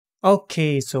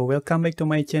Okay, so welcome back to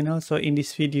my channel. So in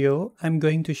this video, I'm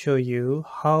going to show you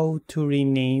how to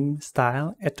rename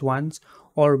style at once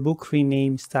or book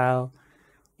rename style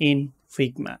in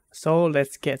Figma. So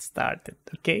let's get started,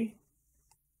 okay?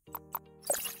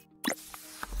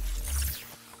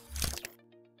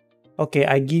 Okay,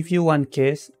 I give you one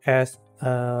case as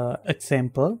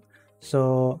example.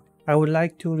 So I would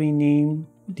like to rename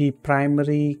the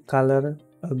primary color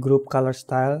group color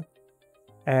style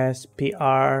as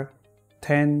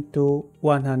PR10 to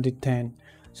 110.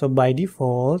 So by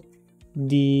default,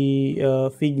 the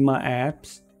Figma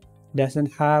apps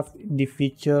doesn't have the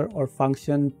feature or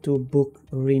function to book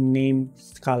rename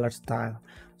color style.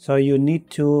 So you need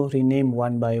to rename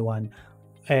one by one.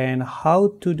 And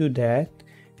how to do that?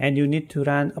 And you need to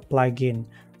run a plugin.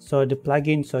 So the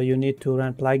plugin, so you need to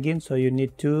run plugin. So you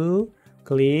need to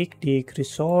click the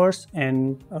resource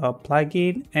and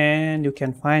plugin, and you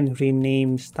can find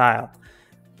rename style.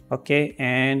 Okay,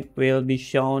 and will be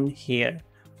shown here.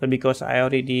 So because I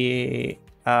already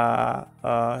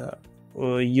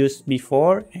used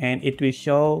before, and it will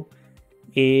show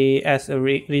as a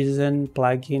reason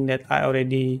plugin that I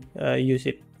already use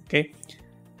it. Okay,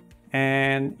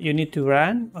 and you need to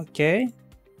run. Okay,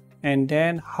 and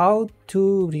then how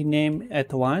to rename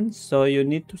at once. So you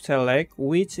need to select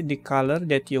which the color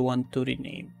that you want to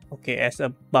rename, okay, as a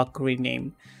bulk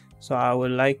rename. So I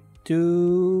would like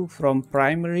to from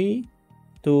primary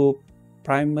to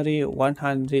primary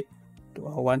 100 to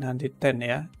 110,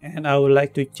 yeah, and I would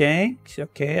like to change.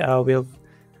 Okay, I will.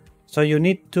 So you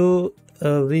need to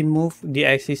remove the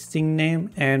existing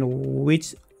name and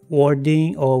which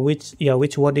wording or which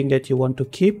wording that you want to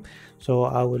keep. So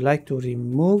I would like to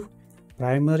remove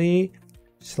primary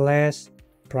slash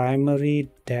primary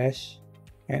dash,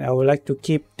 and I would like to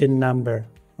keep the number,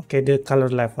 okay, the color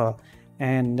level.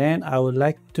 And then I would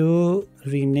like to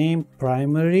rename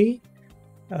primary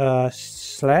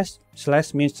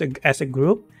slash means as a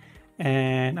group,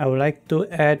 and I would like to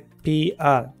add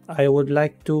PR. I would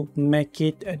like to make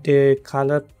it the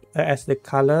color as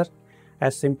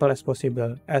simple as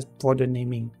possible as for the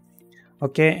naming.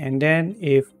 Okay, and then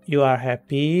if you are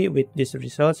happy with this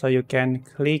result, so you can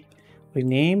click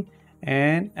rename,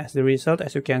 and as the result,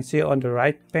 as you can see on the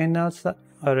right panel, so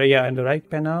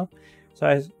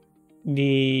as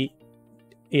the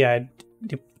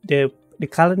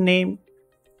color name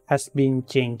has been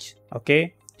changed.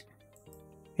 Okay,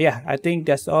 yeah, I think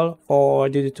that's all for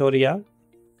the tutorial.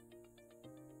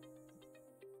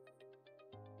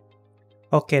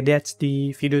 Okay, that's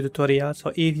the video tutorial.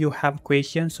 So if you have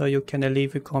questions, so you can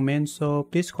leave a comment. So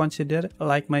please consider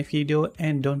like my video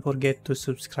and don't forget to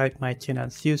subscribe my channel.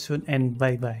 See you soon and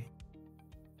bye bye.